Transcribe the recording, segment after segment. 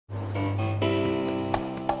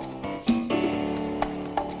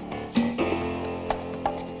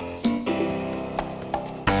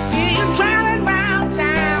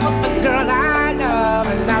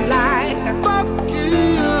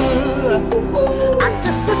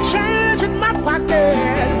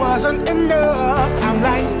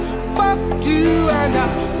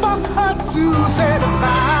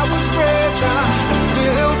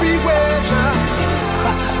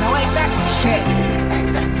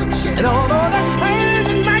And although there's pain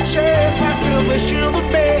in my chest, I still wish you the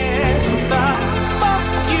best without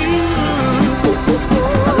you.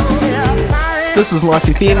 This is Life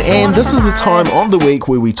FM, and this is the time of the week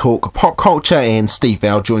where we talk pop culture, and Steve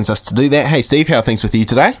Bell joins us to do that. Hey Steve, how are things with you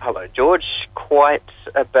today? Hello George, quite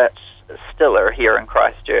a bit stiller here in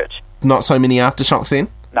Christchurch. Not so many aftershocks then?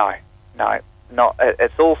 No, not.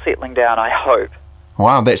 It's all settling down, I hope.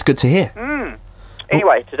 Wow, that's good to hear.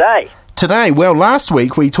 Anyway, Today, well, last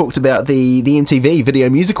week we talked about the MTV Video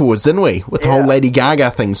Music Awards, didn't we? With the whole Lady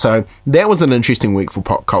Gaga thing, so that was an interesting week for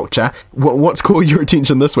pop culture. What's caught your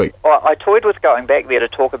attention this week? Well, I toyed with going back there to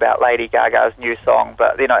talk about Lady Gaga's new song,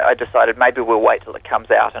 but then I decided maybe we'll wait till it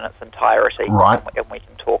comes out in its entirety. Right. And we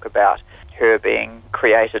can talk about her being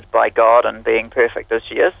created by God and being perfect as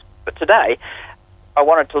she is. But today, I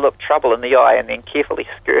wanted to look trouble in the eye and then carefully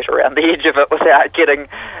skirt around the edge of it without getting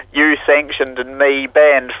you sanctioned and me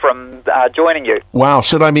banned from joining you. Wow,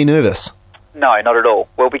 should I be nervous? No, not at all.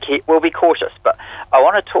 We'll be cautious, but I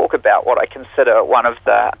want to talk about what I consider one of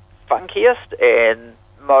the funkiest and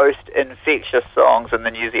most infectious songs in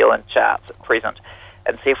the New Zealand charts at present,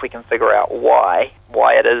 and see if we can figure out why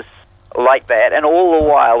it is like that, and all the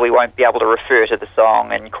while we won't be able to refer to the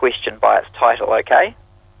song in question by its title, okay?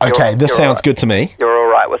 Okay, this sounds good to me. You're all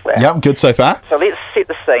right with that? Yep, good so far. So let's set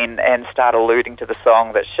the scene and start alluding to the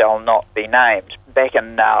song that shall not be named. Back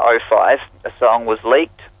in 2005, the song was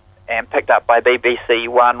leaked and picked up by BBC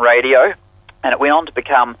One Radio, and it went on to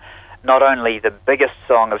become not only the biggest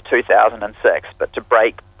song of 2006, but to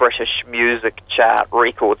break British music chart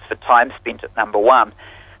records for time spent at number one.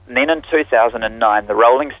 And then in 2009, the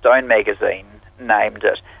Rolling Stone magazine named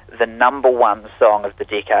it the number one song of the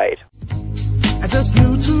decade. I just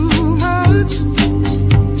knew too much.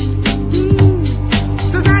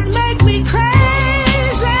 Does that make me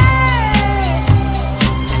crazy?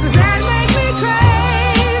 Does that make me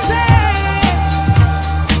crazy?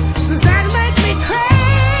 Does that make me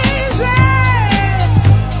crazy?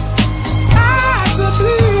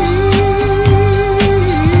 Possibly.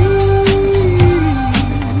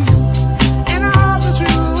 And I hope that you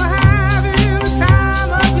are having the time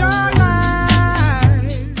of your life.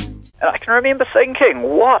 And I can remember thinking,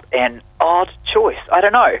 what an odd choice. I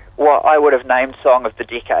don't know what I would have named Song of the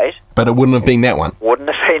Decade. But it wouldn't have been that one. Wouldn't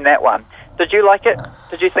have been that one. Did you like it?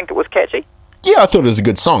 Did you think it was catchy? Yeah, I thought it was a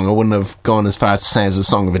good song. I wouldn't have gone as far as to say it's a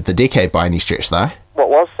song of the decade by any stretch, though. What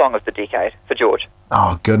was Song of the Decade for George?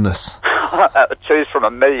 Oh, goodness. Choose from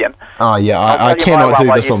a million. Oh, yeah, I cannot do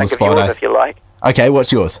this on the spot, yours, if you like. Okay,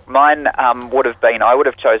 what's yours? Mine would have been, I would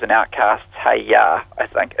have chosen Outkast's Hey Ya, I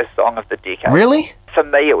think, as Song of the Decade. Really? For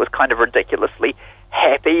me, it was kind of ridiculously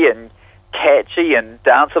happy and catchy and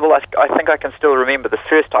danceable. I think I can still remember the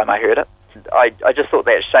first time I heard it. I just thought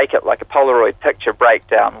that Shake It Like a Polaroid Picture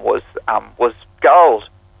breakdown was gold.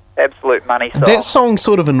 Absolute money song. That song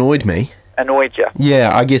sort of annoyed me. Annoyed you?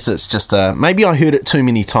 Yeah, I guess it's just, maybe I heard it too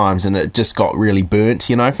many times and it just got really burnt,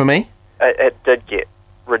 for me. It did get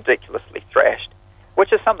ridiculously thrashed,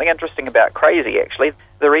 which is something interesting about Crazy, actually.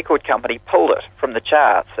 The record company pulled it from the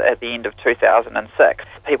charts at the end of 2006.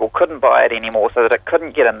 People couldn't buy it anymore, so that it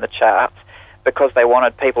couldn't get in the charts because they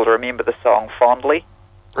wanted people to remember the song fondly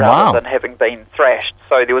rather than having been thrashed.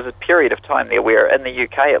 So there was a period of time there where, in the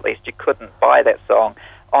UK at least, you couldn't buy that song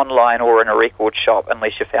online or in a record shop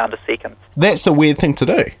unless you found a second. That's a weird thing to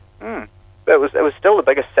do. It was still the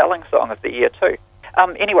biggest selling song of the year too.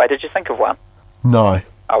 Anyway, did you think of one? No.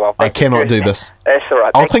 Oh, well, I cannot do this. That's all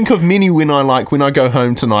right. I'll think of many when I go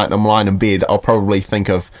home tonight and I'm lying in bed. I'll probably think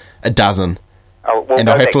of a dozen. And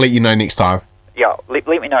I'll have to let you know next time. Yeah, let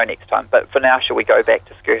me know next time. But for now, shall we go back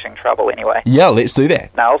to skirting trouble anyway? Yeah, let's do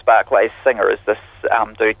that. Niles Barclay's singer is this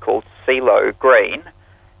dude called CeeLo Green.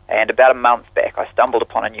 And about a month back, I stumbled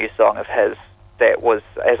upon a new song of his that was,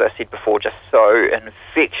 as I said before, just so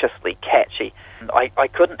infectiously catchy. I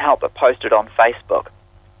couldn't help but post it on Facebook.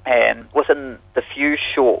 And within the few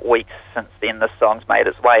short weeks since then, this song's made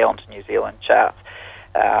its way onto New Zealand charts.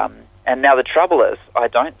 And now the trouble is, I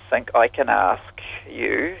don't think I can ask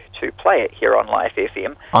you to play it here on Life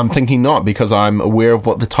FM. I'm thinking not, because I'm aware of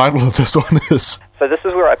what the title of this one is. So this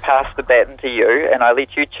is where I pass the baton to you, and I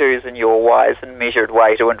let you choose in your wise and measured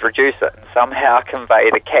way to introduce it and somehow convey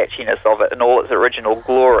the catchiness of it in all its original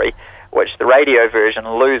glory, which the radio version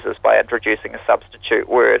loses by introducing a substitute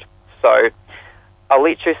word. So I'll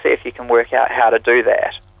let you see if you can work out how to do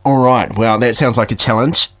that. All right, well, that sounds like a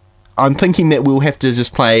challenge. I'm thinking that we'll have to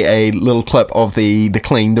just play a little clip of the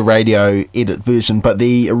clean, the radio edit version, but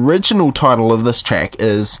the original title of this track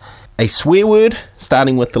is a swear word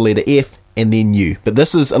starting with the letter F and then U. But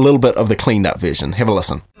this is a little bit of the cleaned up version. Have a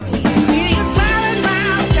listen. See you driving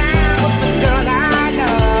round town with the girl I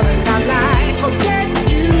love, and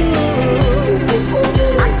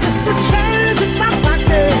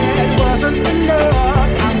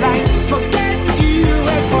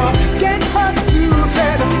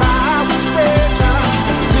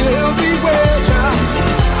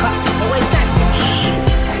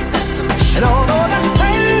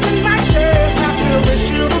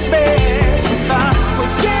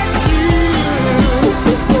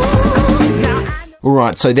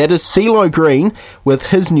Alright, so that is CeeLo Green with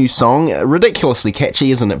his new song. Ridiculously catchy,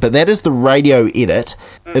 isn't it? But that is the radio edit.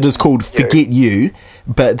 It is called Forget You,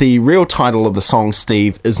 but the real title of the song,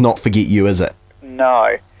 Steve, is not Forget You, is it?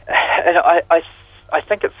 No. And I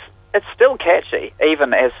think it's still catchy,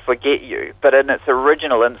 even as Forget You, but in its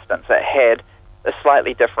original instance it had a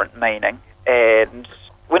slightly different meaning. And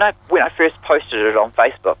when I first posted it on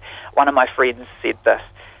Facebook, one of my friends said this.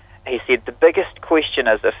 He said, the biggest question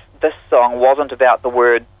is, if this song wasn't about the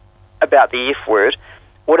F word,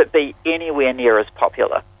 would it be anywhere near as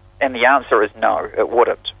popular? And the answer is no, it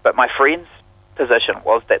wouldn't. But my friend's position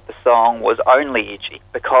was that the song was only edgy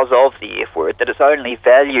because of the F word, that its only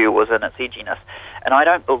value was in its edginess. And I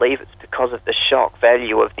don't believe it's because of the shock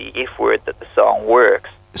value of the F word that the song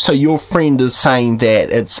works. So your friend is saying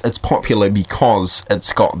that it's popular because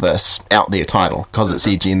it's got this out there title, because it's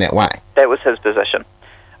edgy in that way? That was his position.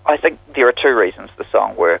 I think there are two reasons the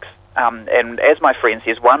song works. And as my friend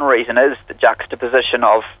says, one reason is the juxtaposition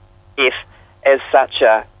of F as such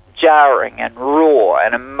a jarring and raw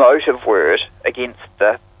and emotive word against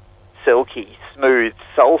the silky, smooth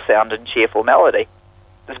soul sound and cheerful melody.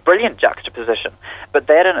 It's a brilliant juxtaposition. But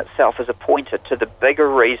that in itself is a pointer to the bigger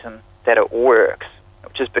reason that it works,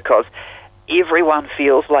 which is because everyone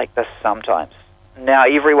feels like this sometimes. Now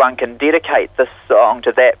everyone can dedicate this song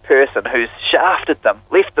to that person who's shafted them,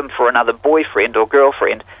 left them for another boyfriend or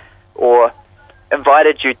girlfriend, or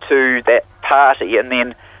invited you to that party and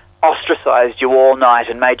then ostracized you all night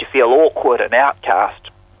and made you feel awkward and outcast,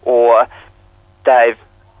 or they've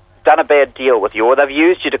done a bad deal with you, or they've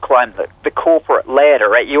used you to climb the corporate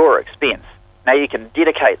ladder at your expense. Now you can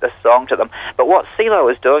dedicate this song to them. But what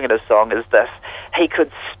CeeLo is doing in his song is this. He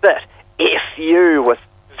could spit F you with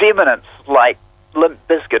vehemence like Limp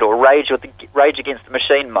Bizkit or Rage Against the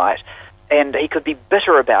Machine might, and he could be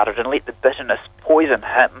bitter about it and let the bitterness poison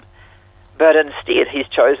him. But instead he's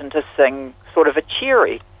chosen to sing sort of a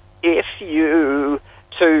cheery F you,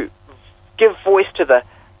 to give voice to the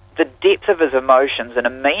depth of his emotions in a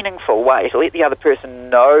meaningful way, to let the other person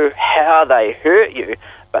know how they hurt you,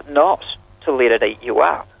 but not to let it eat you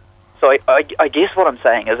up. So I guess what I'm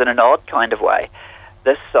saying is, in an odd kind of way,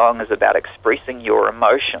 this song is about expressing your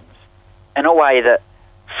emotions in a way that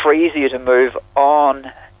frees you to move on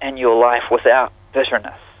in your life without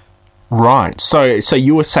bitterness. Right, so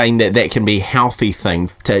you were saying that can be a healthy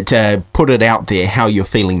thing, to put it out there how you're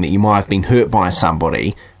feeling, that you might have been hurt by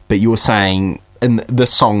somebody, but you're saying in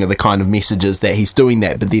this song are the kind of messages that he's doing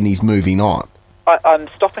that, but then he's moving on. I'm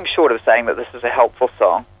stopping short of saying that this is a helpful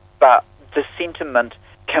song, but the sentiment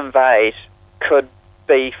conveyed could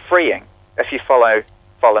be freeing, if you follow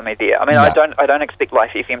me there. I mean, yeah. I don't expect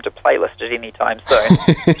Life FM to playlist it anytime soon,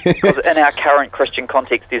 because in our current Christian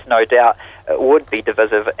context, there's no doubt it would be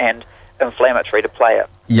divisive and inflammatory to play it.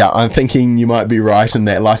 Yeah, I'm thinking you might be right in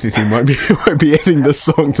that Life FM won't be adding this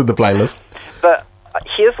song to the playlist. But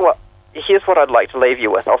here's what I'd like to leave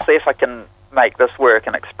you with. I'll see if I can make this work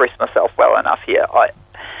and express myself well enough here.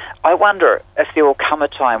 I wonder if there will come a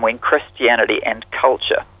time when Christianity and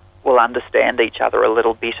culture will understand each other a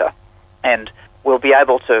little better, and we'll be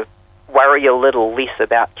able to worry a little less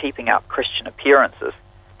about keeping up Christian appearances,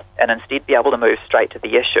 and instead be able to move straight to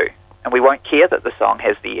the issue. And we won't care that the song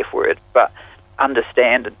has the F word, but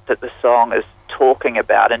understand that the song is talking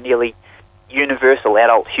about a nearly universal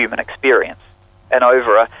adult human experience. And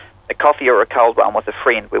over a coffee or a cold one with a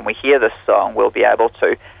friend, when we hear this song, we'll be able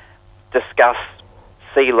to discuss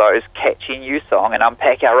CeeLo's catchy new song and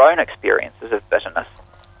unpack our own experiences of bitterness,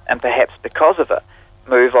 and perhaps because of it,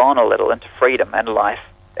 move on a little into freedom and life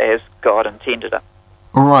as God intended it.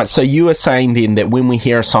 Alright, so you are saying then that when we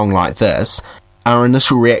hear a song like this, our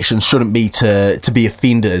initial reaction shouldn't be to be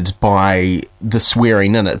offended by the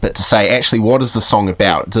swearing in it, but to say, actually, what is the song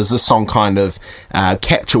about? Does this song kind of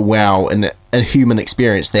capture well in a human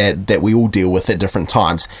experience that we all deal with at different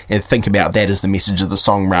times, and think about that as the message of the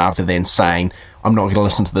song, rather than saying, I'm not going to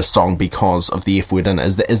listen to this song because of the F word in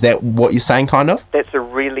it? Is that what you're saying, kind of? That's a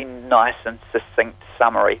really nice and succinct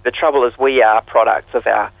summary. The trouble is, we are products of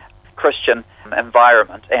our Christian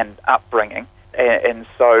environment and upbringing, and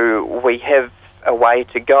so we have a way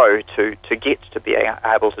to go to get to be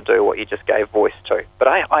able to do what you just gave voice to. But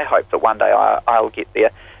I hope that one day I'll get there,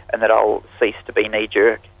 and that I'll cease to be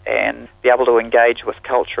knee-jerk and be able to engage with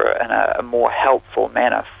culture in a more helpful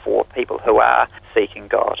manner for people who are seeking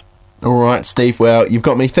God. All right, Steve, well, you've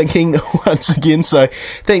got me thinking once again, so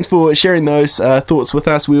thanks for sharing those thoughts with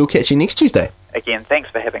us. We'll catch you next Tuesday. Again, thanks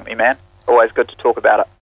for having me, man. Always good to talk about it.